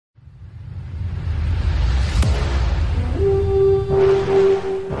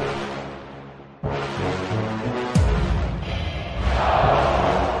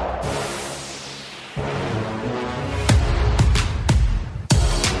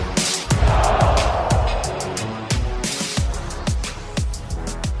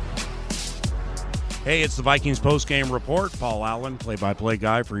Hey, it's the Vikings postgame report. Paul Allen, play-by-play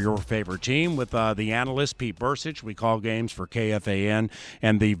guy for your favorite team, with the analyst Pete Bursich. We call games for KFAN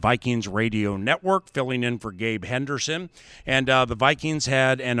and the Vikings Radio Network, filling in for Gabe Henderson. And the Vikings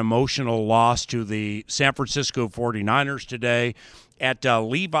had an emotional loss to the San Francisco 49ers today at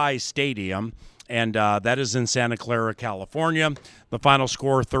Levi Stadium, and that is in Santa Clara, California. The final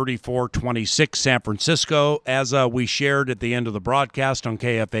score, 34-26 San Francisco. As we shared at the end of the broadcast on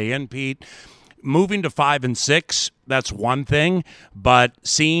KFAN, Pete, moving to 5-6, that's one thing, but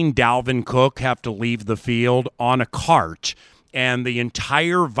seeing Dalvin Cook have to leave the field on a cart and the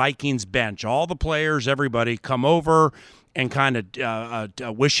entire Vikings bench, all the players, everybody come over and kind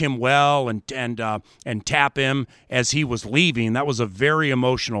of wish him well and tap him as he was leaving. That was a very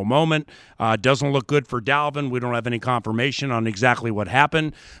emotional moment. Doesn't look good for Dalvin. We don't have any confirmation on exactly what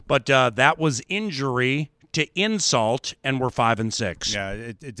happened, but that was injury to insult, and we're 5-6. Yeah,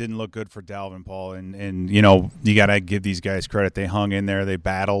 it didn't look good for Dalvin, Paul, and you know, you got to give these guys credit. They hung in there, they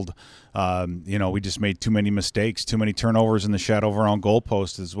battled. We just made too many mistakes, too many turnovers in the shadow around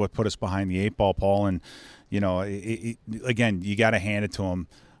goalpost is what put us behind the 8 ball, Paul. And again, you got to hand it to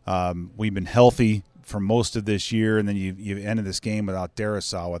them. We've been healthy for most of this year, and then you ended this game without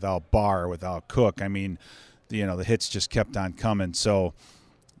Darrisaw, without Barr, without Cook. I mean, the hits just kept on coming. So,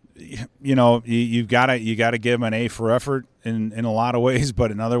 you gotta give him an A for effort in a lot of ways, but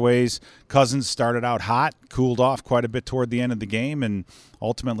in other ways, Cousins started out hot, cooled off quite a bit toward the end of the game, and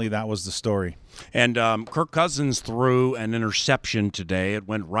ultimately that was the story. And Kirk Cousins threw an interception today. It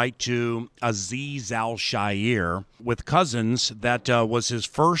went right to Azeez Al-Shaair. With Cousins, that was his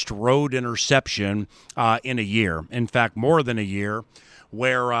first road interception in a year. In fact, more than a year,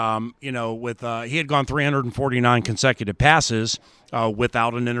 where he had gone 349 consecutive passes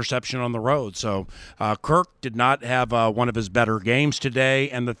without an interception on the road. So Kirk did not have one of his better games today.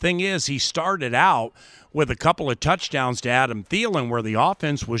 And the thing is, he started out with a couple of touchdowns to Adam Thielen, where the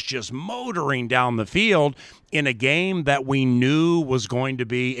offense was just motoring down the field in a game that we knew was going to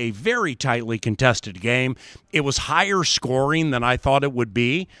be a very tightly contested game. It was higher scoring than I thought it would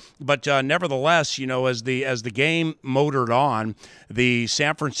be, but nevertheless, as the game motored on, the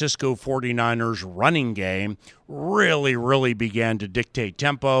San Francisco 49ers running game really, really began to dictate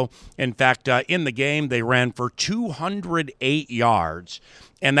tempo. In fact, in the game, they ran for 208 yards.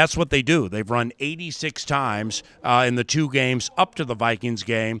 And that's what they do. They've run 86 times in the two games up to the Vikings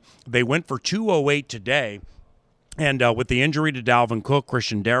game. They went for 208 today. And with the injury to Dalvin Cook,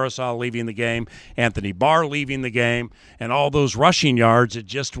 Christian Darrisaw leaving the game, Anthony Barr leaving the game, and all those rushing yards, it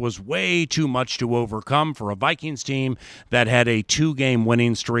just was way too much to overcome for a Vikings team that had a 2-game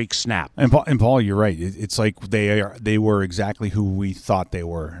winning streak snap. And Paul, you're right. It's like they were exactly who we thought they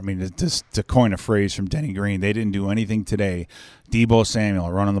were. I mean, just to coin a phrase from Denny Green, they didn't do anything today. Deebo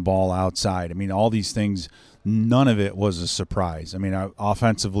Samuel running the ball outside. I mean, all these things, none of it was a surprise. I mean,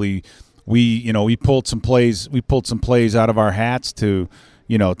 offensively, we pulled some plays. We pulled some plays out of our hats to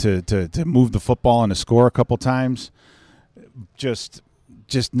move the football and to score a couple times. Just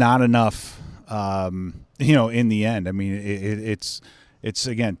not enough. In the end, I mean, it's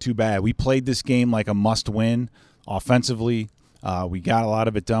again too bad. We played this game like a must-win offensively. We got a lot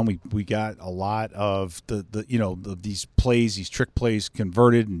of it done. We got a lot of these plays, these trick plays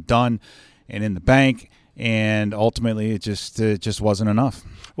converted and done and in the bank. And ultimately, it just wasn't enough.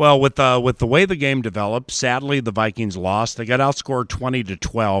 Well, with the way the game developed, sadly, the Vikings lost. They got outscored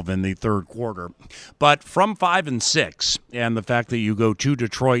 20-12 in the third quarter. But from 5-6, and the fact that you go to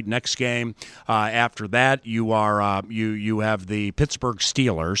Detroit next game, after that you are you have the Pittsburgh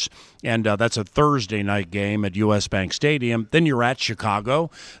Steelers, and that's a Thursday night game at US Bank Stadium. Then you're at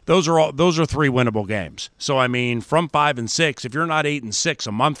Chicago. Those are 3 winnable games. So I mean, from 5-6, if you're not 8-6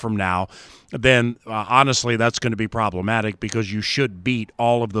 a month from now, then honestly, that's going to be problematic, because you should beat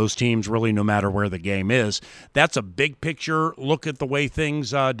all of those teams really no matter where the game is. That's a big picture look at the way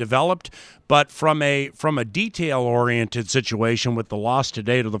things developed. But from a detail-oriented situation with the loss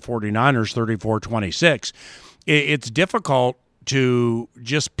today to the 49ers, 34-26, it's difficult to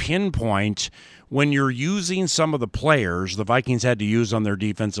just pinpoint when you're using some of the players the Vikings had to use on their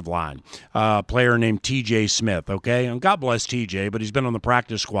defensive line. A player named TJ Smith, okay? And God bless TJ, but he's been on the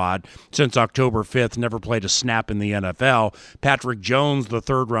practice squad since October 5th, never played a snap in the NFL. Patrick Jones, the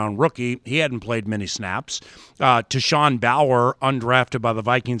third-round rookie, he hadn't played many snaps. Tashawn Bauer, undrafted by the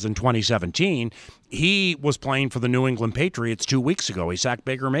Vikings in 2017, he was playing for the New England Patriots 2 weeks ago. He sacked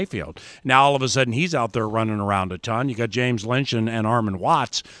Baker Mayfield. Now, all of a sudden, he's out there running around a ton. You got James Lynch and Armon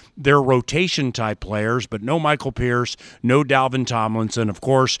Watts. They're rotation-type players, but no Michael Pierce, no Dalvin Tomlinson. Of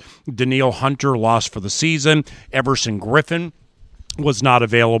course, Danielle Hunter lost for the season. Everson Griffin was not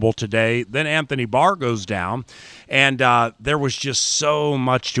available today. Then Anthony Barr goes down, and there was just so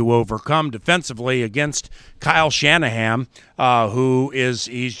much to overcome defensively against Kyle Shanahan,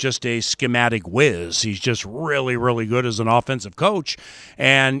 he's just a schematic whiz. He's just really, really good as an offensive coach.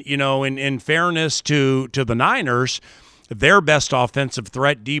 And, in fairness to the Niners, their best offensive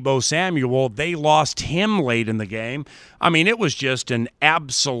threat, Deebo Samuel, they lost him late in the game. I mean, it was just an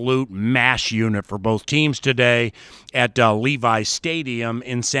absolute mash unit for both teams today at Levi Stadium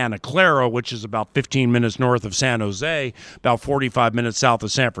in Santa Clara, which is about 15 minutes north of San Jose, about 45 minutes south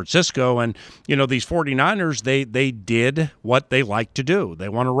of San Francisco. And, these 49ers, they did what they like to do. They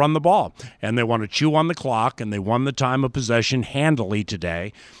want to run the ball, and they want to chew on the clock, and they won the time of possession handily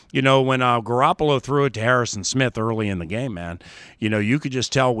today. When Garoppolo threw it to Harrison Smith early in the game, man, you could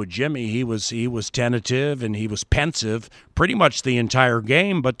just tell with Jimmy, he was tentative and he was pensive pretty much the entire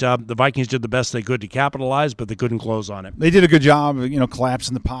game, but the Vikings did the best they could to capitalize, but they couldn't close on it. They did a good job,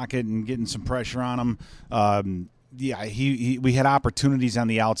 collapsing the pocket and getting some pressure on him. We had opportunities on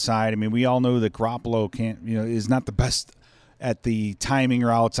the outside. I mean, we all know that Garoppolo is not the best at the timing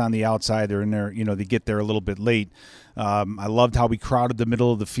routes on the outside. They're in there, they get there a little bit late. I loved how we crowded the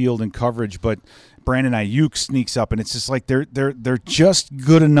middle of the field in coverage, but Brandon Ayuk sneaks up, and it's just like they're just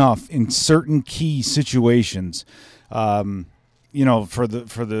good enough in certain key situations, to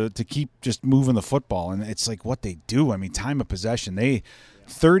keep just moving the football. And it's like what they do. I mean, time of possession,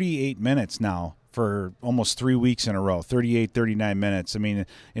 38 minutes now for almost 3 weeks in a row, 38, 39 minutes. I mean,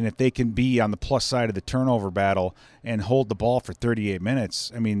 and if they can be on the plus side of the turnover battle and hold the ball for 38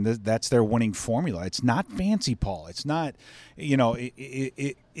 minutes, I mean, that's their winning formula. It's not fancy, Paul. It's not,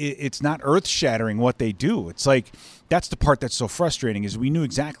 it's not earth-shattering what they do. It's like that's the part that's so frustrating is we knew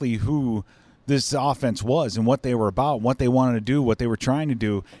exactly who this offense was and what they were about, what they wanted to do, what they were trying to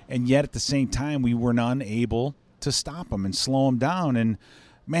do, and yet at the same time we were unable to stop them and slow them down. And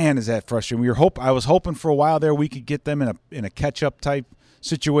man, is that frustrating. I was hoping for a while there we could get them in a catch-up type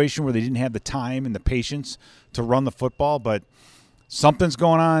situation where they didn't have the time and the patience to run the football, but something's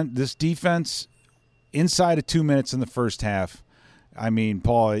going on. This defense, inside of 2 minutes in the first half, I mean,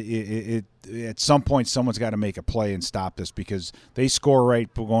 Paul, at some point someone's got to make a play and stop this because they score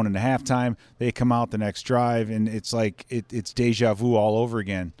right going into halftime. They come out the next drive, and it's like it's deja vu all over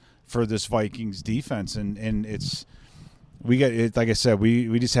again for this Vikings defense, and it's – we got it. Like I said,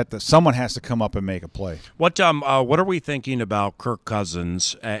 we just have to. Someone has to come up and make a play. What are we thinking about Kirk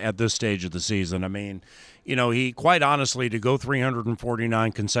Cousins at this stage of the season? I mean, he quite honestly to go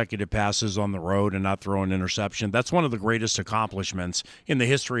 349 consecutive passes on the road and not throw an interception. That's one of the greatest accomplishments in the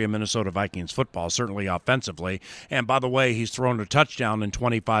history of Minnesota Vikings football, certainly offensively. And by the way, he's thrown a touchdown in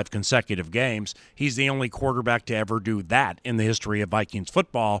 25 consecutive games. He's the only quarterback to ever do that in the history of Vikings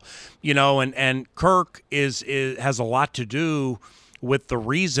football. And Kirk has a lot to do with the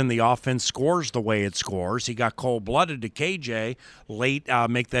reason the offense scores the way it scores. He got cold-blooded to KJ late,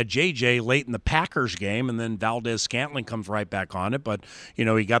 make that JJ late in the Packers game, and then Valdez-Scantling comes right back on it. But,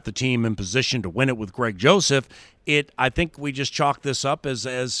 he got the team in position to win it with Greg Joseph. I think we just chalked this up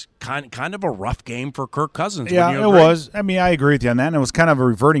as kind of a rough game for Kirk Cousins. Yeah, it was. I mean, I agree with you on that. And it was kind of a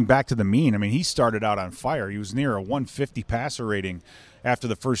reverting back to the mean. I mean, he started out on fire. He was near a 150 passer rating after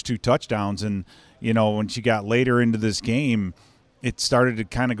the first two touchdowns. And, when she got later into this game, it started to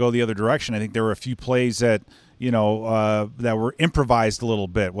kind of go the other direction. I think there were a few plays that, that were improvised a little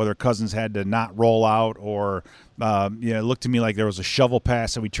bit, whether Cousins had to not roll out or, it looked to me like there was a shovel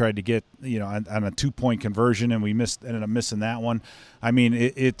pass that we tried to get, on a 2-point conversion, and we ended up missing that one. I mean,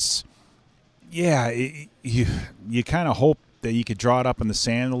 you kind of hope that you could draw it up in the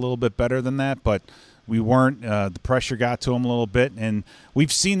sand a little bit better than that, but we weren't. The pressure got to him a little bit, and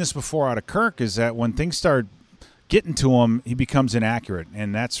we've seen this before out of Kirk, is that when things start getting to him, he becomes inaccurate,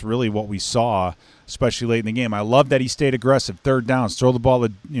 and that's really what we saw, especially late in the game. I love that he stayed aggressive, third downs, throw the ball,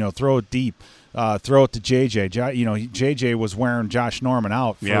 throw it deep, throw it to JJ. JJ was wearing Josh Norman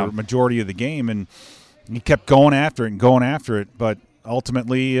out for a majority of the game, and he kept going after it, but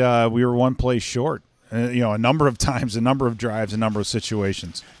ultimately we were one play short. A number of times, a number of drives, a number of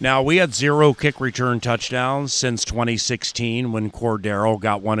situations. Now, we had 0 kick return touchdowns since 2016 when Cordero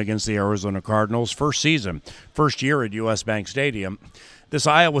got one against the Arizona Cardinals. First year at U.S. Bank Stadium. This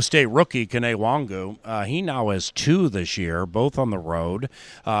Iowa State rookie, Kene Wangu, he now has 2 this year, both on the road.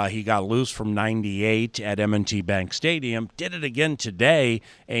 He got loose from 98 at M&T Bank Stadium. Did it again today,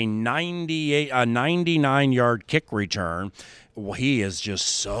 a 99-yard kick return. Well, he is just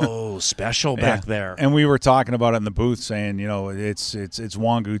so special back there. And we were talking about it in the booth saying, it's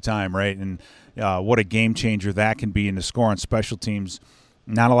Wangu time, right? And what a game changer that can be in the score on special teams.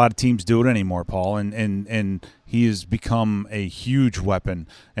 Not a lot of teams do it anymore, Paul, and he has become a huge weapon.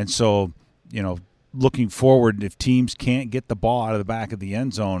 And so, looking forward, if teams can't get the ball out of the back of the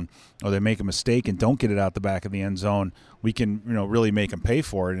end zone, or they make a mistake and don't get it out the back of the end zone, we can really make them pay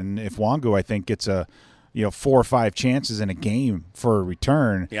for it. And if Wangu, I think, gets 4 or 5 chances in a game for a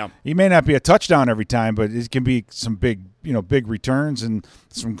return, he may not be a touchdown every time, but it can be some big returns and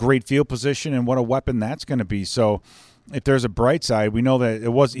some great field position, and what a weapon that's going to be. So if there's a bright side, we know that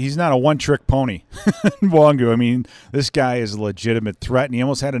he's not a one-trick pony, Wangu. I mean, this guy is a legitimate threat, and he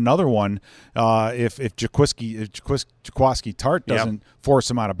almost had another one. If Jaquiski Tart doesn't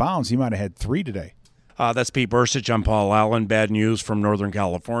force him out of bounds, he might have had 3 today. That's Pete Burcich. I'm Paul Allen. Bad news from Northern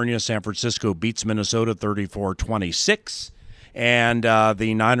California. San Francisco beats Minnesota 34-26. And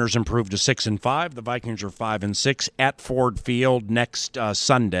the Niners improved to 6-5. The Vikings are 5-6 at Ford Field next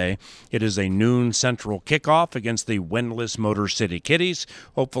Sunday. It is a noon Central kickoff against the winless Motor City Kitties.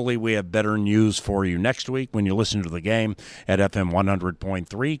 Hopefully we have better news for you next week when you listen to the game at FM 100.3,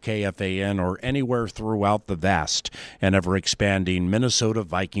 KFAN, or anywhere throughout the vast and ever-expanding Minnesota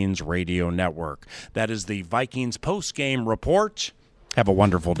Vikings radio network. That is the Vikings post-game report. Have a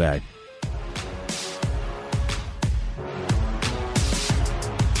wonderful day.